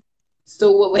you.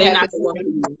 So what would they're happen? not the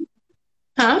one for you.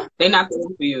 Huh? They're not the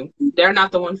one for you. They're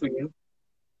not the one for you.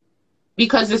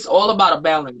 Because it's all about a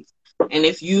balance. And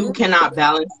if you cannot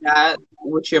balance that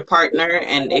with your partner,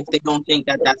 and if they don't think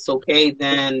that that's okay,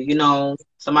 then, you know,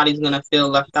 somebody's going to feel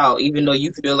left out, even though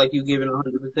you feel like you're giving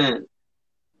 100%.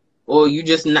 Or you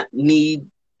just need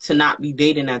to not be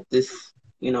dating at this,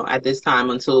 you know, at this time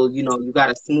until, you know, you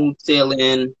got a smooth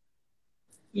sailing,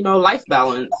 you know, life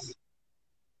balance.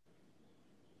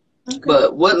 Okay.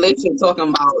 But what Lakeisha talking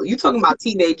about? You talking about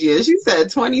teenage years. You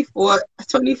said 24,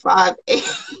 25,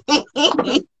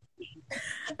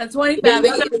 and 25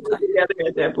 together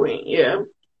at that point, yeah.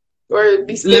 Or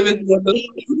be living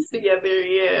together,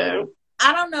 yeah.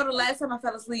 I don't know the last time I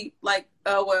fell asleep. Like,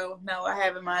 well, no, I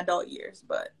have in my adult years,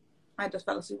 but I just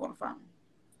fell asleep on the phone.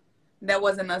 That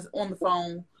wasn't us on the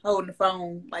phone, holding the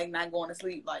phone, like not going to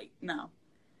sleep. Like, no.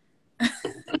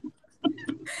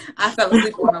 I fell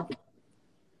asleep on them.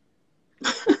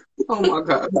 Oh my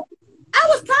God. I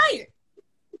was tired.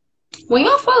 When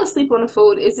y'all fall asleep on the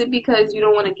phone, is it because you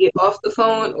don't want to get off the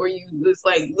phone or you was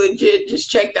like legit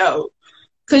just checked out?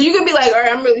 Because you can be like, all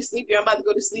right, I'm really sleepy, I'm about to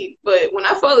go to sleep. But when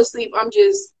I fall asleep, I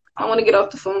want to get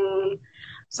off the phone.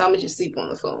 So I'm going to just sleep on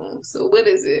the phone. So what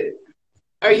is it?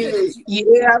 Are you?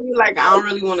 Yeah, I mean, like, I don't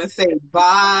really want to say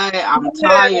bye. I'm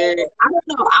tired. I don't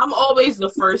know. I'm always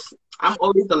the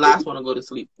last one to go to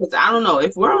sleep. Because I don't know.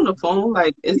 If we're on the phone,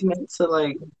 like, it's meant to,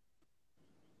 like,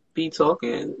 be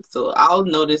talking. So I'll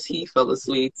notice he fell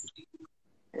asleep.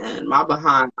 And my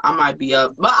behind, I might be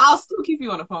up. But I'll still keep you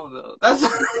on the phone, though. That's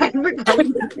I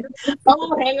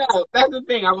won't hang up. That's the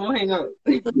thing. I won't hang up.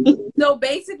 So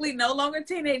basically, no longer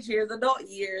teenage years, adult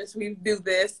years, we do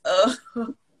this.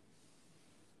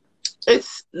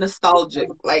 It's nostalgic.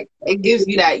 Like, it gives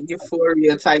you that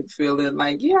euphoria type feeling.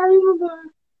 Like, yeah, I remember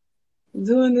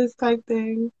doing this type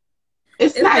thing.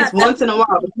 It's nice once in a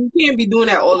while, but you can't be doing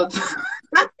that all the time.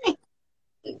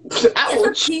 It's a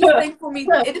peace thing for me.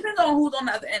 It depends on who's on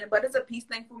the other end, but it's a peace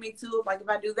thing for me too. Like if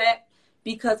I do that,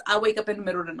 because I wake up in the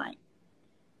middle of the night.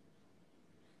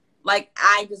 Like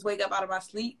I just wake up out of my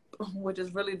sleep, which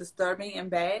is really disturbing and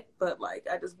bad. But like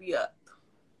I just be up.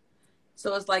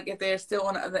 So it's like if they're still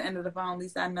on the other end of the phone, at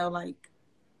least I know. Like,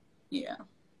 yeah.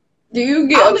 Do you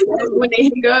get upset when they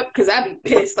hang up? Because I be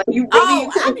pissed. Like you really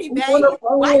I be mad.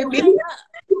 Why you hang up?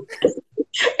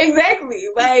 Exactly.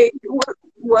 Like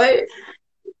what?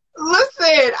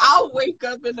 Listen, I'll wake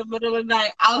up in the middle of the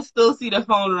night. I'll still see the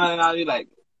phone running. I'll be like,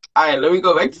 all right, let me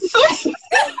go back to sleep.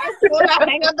 I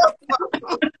hang up the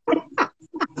phone.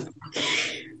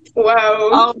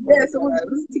 Wow. Yeah, so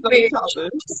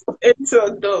it's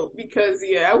so dope because,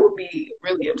 yeah, I would be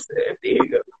really upset if they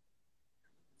hang up.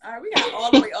 All right, we got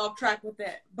all the way off track with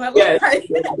that. But yes.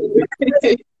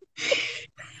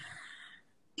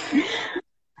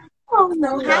 Oh,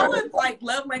 so how is like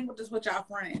love languages with your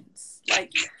friends?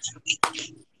 Like,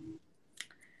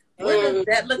 what does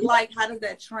that look like? How does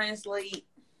that translate?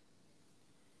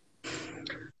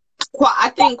 Well, I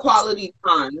think quality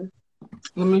time.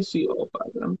 Let me see all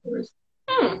five of them first.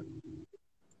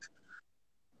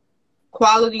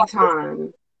 Quality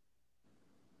time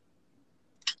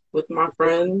with my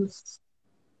friends.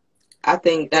 I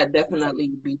think that definitely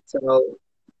beats out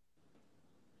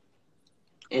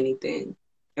anything.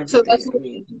 So that's what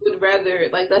you would rather,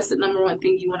 like, that's the number one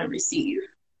thing you want to receive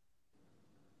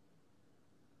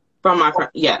from my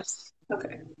friend. Yes.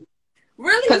 Okay.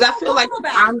 Really? Because I feel like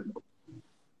I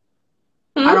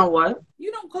don't what?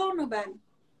 You don't call nobody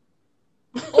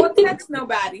or text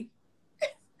nobody.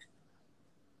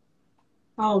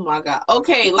 Oh my God.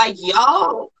 Okay, like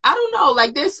y'all, I don't know.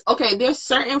 Like there's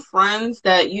certain friends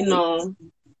that, you don't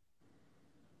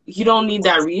need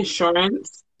that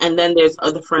reassurance. And then there's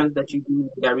other friends that you do need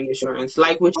that reassurance.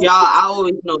 Like with y'all, I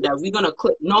always know that we're gonna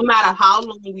click no matter how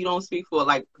long we don't speak for,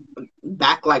 like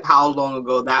back like how long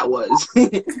ago that was.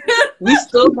 We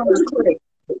still gonna click.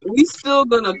 We still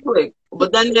gonna click.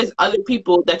 But then there's other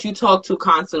people that you talk to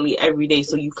constantly every day,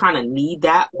 so you kind of need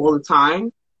that all the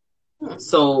time.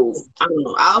 So I don't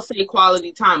know. I'll say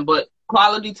quality time, but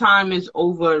quality time is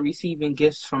over receiving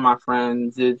gifts from my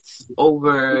friends. Mm,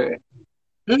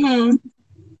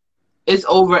 it's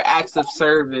over acts of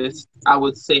service. I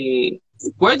would say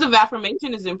words of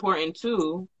affirmation is important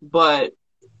too, but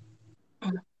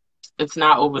it's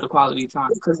not over the quality time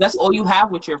because that's all you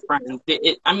have with your friends.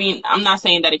 I mean, I'm not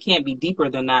saying that it can't be deeper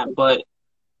than that, but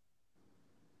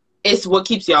it's what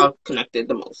keeps y'all connected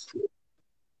the most.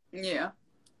 Yeah.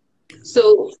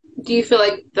 So, do you feel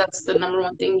like that's the number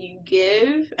one thing you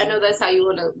give? I know that's how you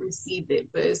want to receive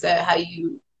it, but is that how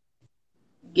you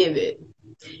give it?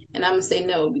 And I'm gonna say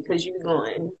no because you're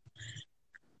going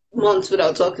months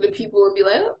without talking to people and be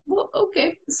like, oh, well,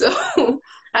 okay. So,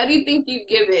 how do you think you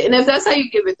give it? And if that's how you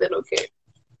give it, then okay.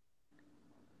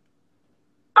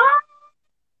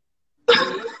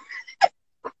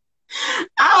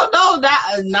 I don't know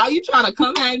that now you're trying to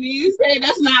come at me and say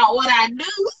that's not what I do.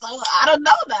 So I don't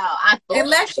know now.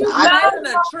 Unless you planning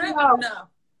a trip, no.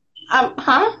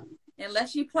 Huh?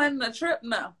 Unless you planning a trip,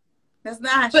 no. That's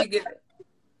not how she give it.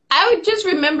 I would just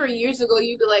remember years ago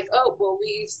you'd be like, oh well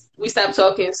we stopped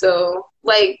talking, so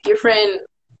like your friend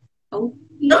I don't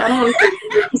want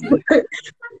to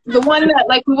the one that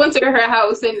like we went to her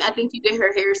house and I think you did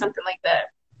her hair or something like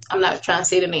that. I'm not trying to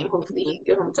say the name, hopefully you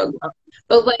get what I'm talking about.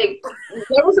 But like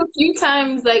there was a few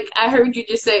times like I heard you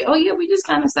just say, oh yeah, we just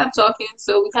kinda stopped talking,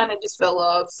 so we kinda just fell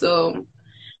off. So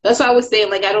that's why I was saying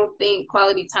like I don't think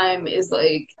quality time is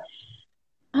like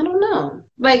I don't know.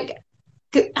 Like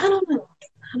I don't know.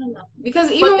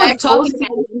 Because even when talking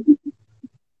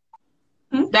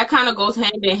that kind of goes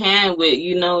hand in hand with,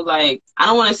 like, I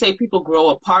don't want to say people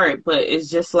grow apart, but it's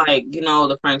just like,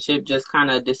 the friendship just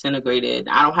kind of disintegrated.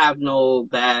 I don't have no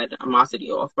bad animosity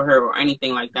or for her or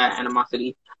anything like that,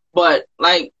 animosity. But,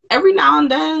 like, every now and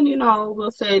then,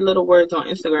 we'll say little words on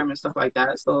Instagram and stuff like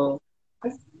that. So,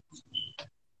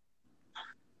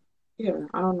 yeah,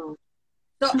 I don't know.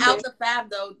 So, out the 5,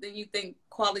 though, then you think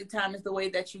quality time is the way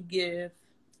that you give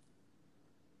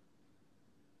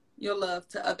your love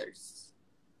to others?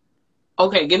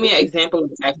 Okay, give me an example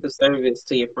of acts of service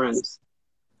to your friends.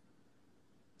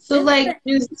 So, like,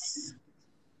 just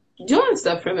doing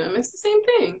stuff for them. It's the same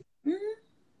thing. Mm-hmm.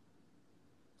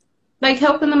 Like,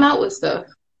 helping them out with stuff.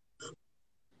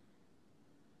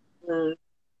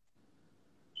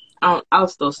 I'll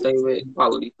still stay with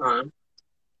quality time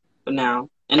for now.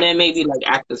 And then maybe, like,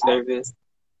 acts of service.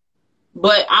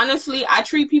 But, honestly, I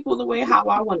treat people the way how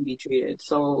I want to be treated.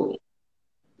 So,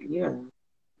 yeah.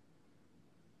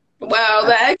 Wow,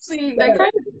 that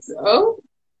kind of is so.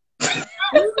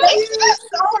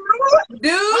 Do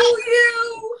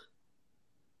you?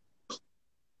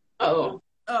 Oh.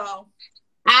 I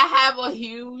have a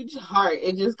huge heart.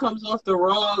 It just comes off the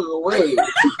wrong way.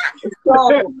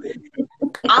 So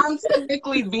I'm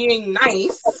technically being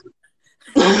nice.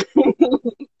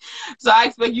 So I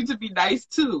expect you to be nice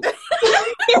too.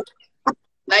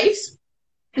 Nice?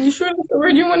 Are you sure that's the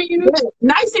word you want to use?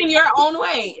 Nice in your own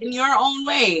way. In your own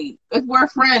way. If we're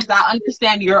friends, I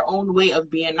understand your own way of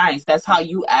being nice. That's how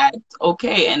you act.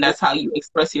 Okay. And that's how you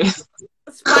express yourself.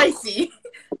 Spicy.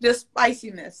 Just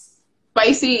spiciness.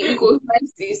 Spicy equals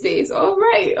nice these days. All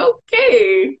right.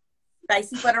 Okay.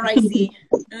 Spicy but a ricey.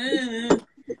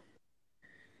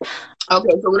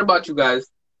 Okay. So what about you guys?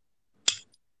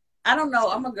 I don't know.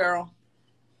 I'm a girl.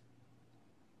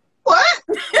 What?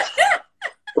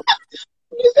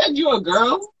 You said you a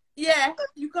girl? Yeah,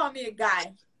 you call me a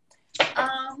guy.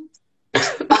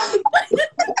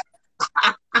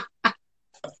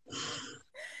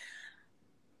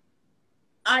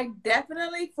 I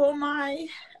definitely for my,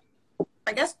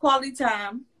 I guess, quality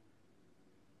time.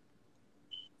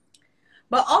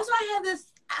 But also I have this,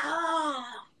 I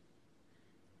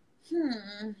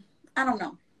don't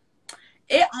know.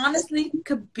 It honestly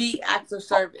could be acts of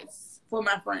service for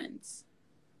my friends.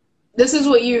 This is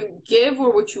what you give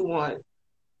or what you want?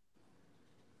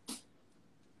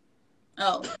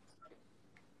 Oh.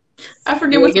 I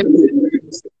forget what you're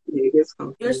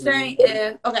saying.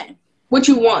 If okay. What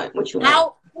you want? What you want?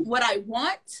 How? What I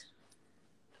want?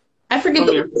 I forget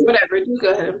whatever. You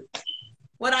go ahead.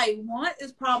 What I want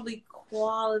is probably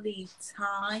quality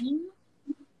time,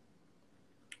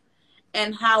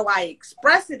 and how I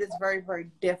express it is very, very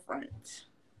different.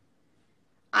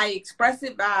 I express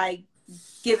it by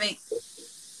giving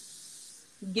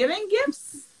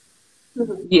gifts.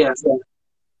 Yeah,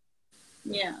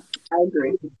 Yeah. I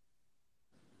agree.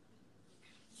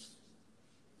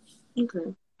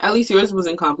 Okay. At least yours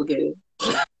wasn't complicated.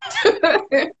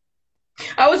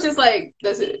 I was just like,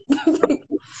 that's it.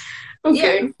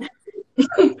 Okay.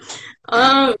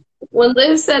 Yeah. When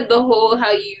Liz said the whole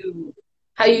how you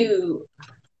want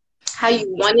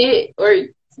it, or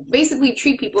basically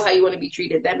treat people how you want to be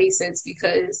treated, that makes sense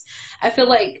because I feel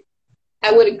like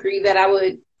I would agree that I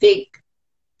would think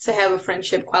to have a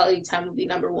friendship, quality time would be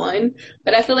number one.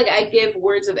 But I feel like I give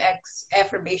words of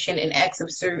affirmation and acts of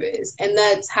service, and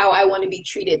that's how I want to be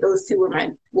treated. Those two are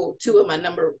two of my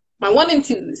one and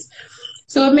twos.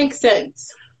 So it makes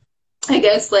sense. I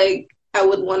guess like I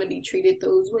would want to be treated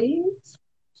those ways.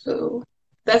 So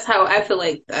that's how I feel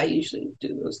like I usually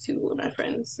do those two with my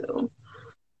friends. So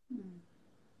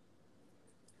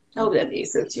I hope that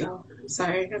makes sense, y'all.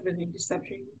 Sorry, I've been need to stop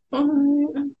drinking.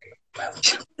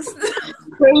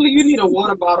 Clearly, you need a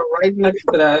water bottle right next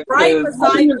to that. Right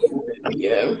beside you.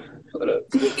 Yeah. Hold up.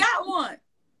 You got one.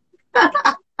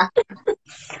 All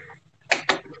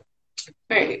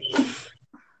right.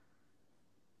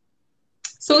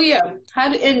 So yeah,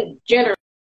 how to in general.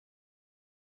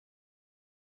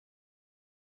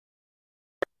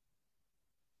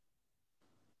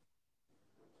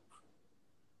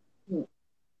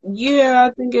 Yeah,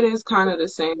 I think it is kind of the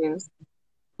same.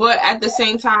 But at the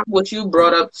same time, what you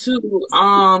brought up too,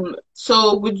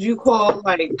 so would you call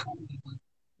like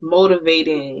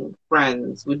motivating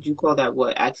friends, would you call that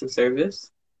what, acts of service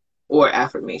or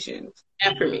affirmations?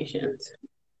 Affirmations.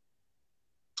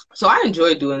 So I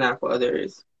enjoy doing that for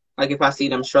others. Like if I see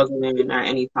them struggling at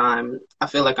any time, I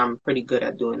feel like I'm pretty good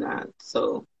at doing that.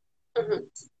 So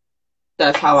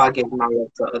that's how I give my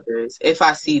love to others. If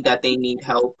I see that they need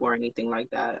help or anything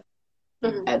like that,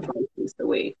 advice is the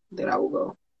way that I will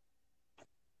go.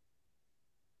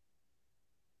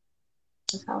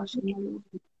 That's how I should do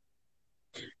it.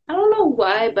 I don't know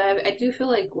why, but I do feel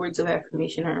like words of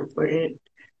affirmation are important.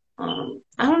 I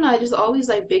don't know. I just always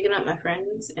like bigging up my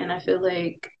friends, and I feel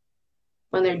like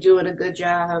when they're doing a good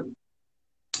job,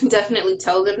 definitely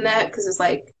tell them that because it's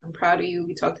like I'm proud of you.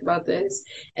 We talked about this,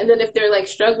 and then if they're like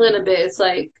struggling a bit, it's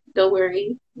like don't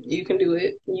worry, you can do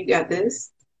it. You got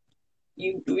this.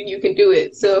 You can do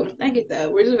it. So I get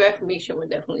that. Words of affirmation would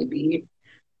definitely be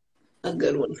a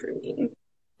good one for me.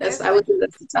 I would think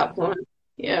that's the top one.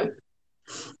 Yeah.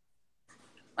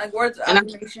 Like words of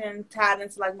affirmation tied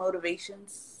into like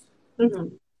motivations. Yeah.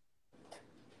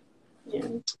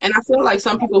 And I feel like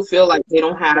some people feel like they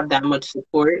don't have that much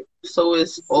support. So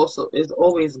it's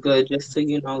always good just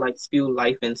to, like spew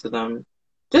life into them.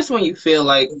 Just when you feel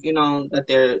like, that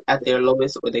they're at their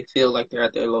lowest or they feel like they're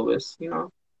at their lowest,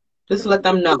 just let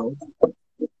them know.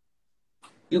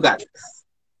 You got this.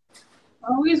 I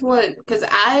always want, because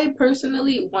I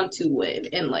personally want to win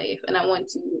in life and I want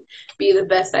to be the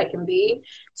best I can be.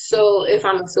 So if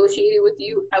I'm associated with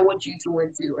you, I want you to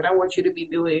win too. And I want you to be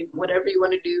doing whatever you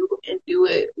want to do and do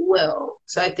it well.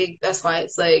 So I think that's why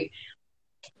it's like,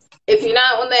 if you're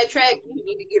not on that track, you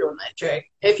need to get on that track.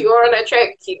 If you are on that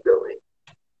track, keep going.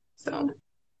 So.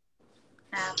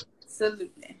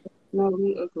 Absolutely. No,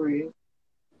 we agree.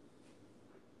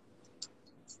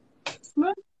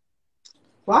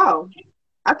 Wow.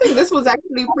 I think this was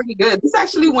actually pretty good. This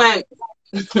actually went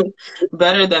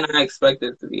better than I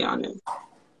expected, to be honest.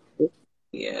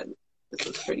 Yeah, this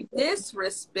was pretty good.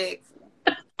 Disrespectful.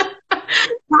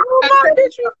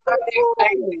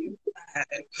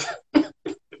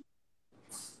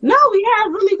 No, we had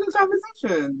really good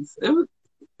conversations. It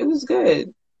was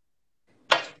good.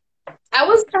 I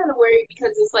was kind of worried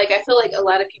because it's like I feel like a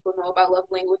lot of people know about love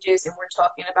languages and we're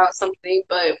talking about something,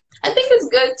 but I think it's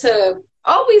good to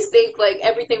always think like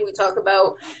everything we talk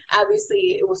about,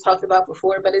 obviously it was talked about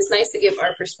before, but it's nice to give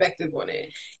our perspective on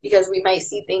it because we might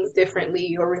see things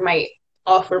differently or we might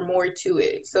offer more to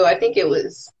it. So I think it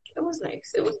was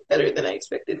nice. It was better than I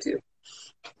expected to.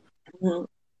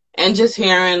 And just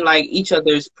hearing like each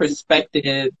other's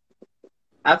perspective,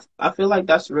 I feel like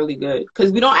that's really good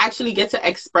because we don't actually get to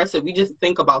express it. We just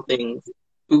think about things,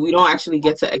 but we don't actually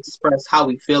get to express how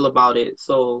we feel about it.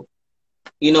 So,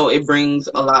 it brings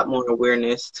a lot more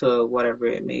awareness to whatever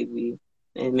it may be.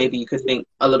 And maybe you could think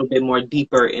a little bit more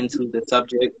deeper into the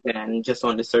subject than just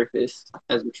on the surface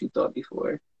as what you thought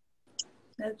before.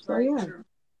 That's very true.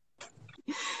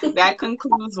 That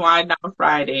concludes Wine Down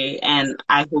Friday, and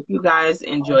I hope you guys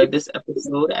enjoyed this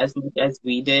episode as much as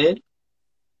we did.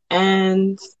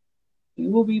 And we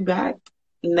will be back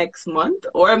next month,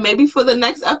 or maybe for the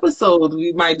next episode,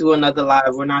 we might do another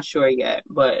live. We're not sure yet,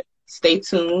 but stay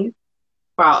tuned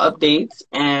for our updates.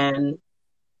 And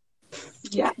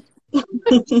yeah.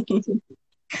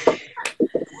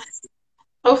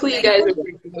 Hopefully you guys are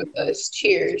drinking with us.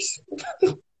 Cheers.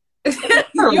 You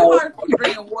are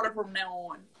drinking water from now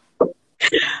on.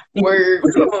 Word.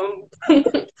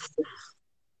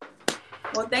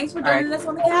 Well, thanks for joining us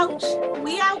on the couch.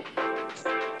 We out.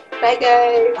 Bye,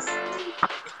 guys.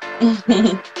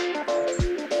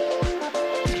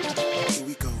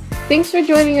 Thanks for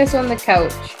joining us on the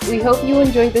couch. We hope you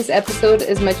enjoyed this episode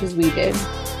as much as we did.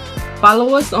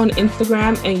 Follow us on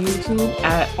Instagram and YouTube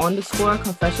at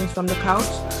 _Confessions from the Couch.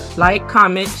 Like,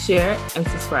 comment, share, and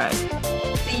subscribe.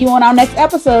 See you on our next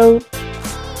episode.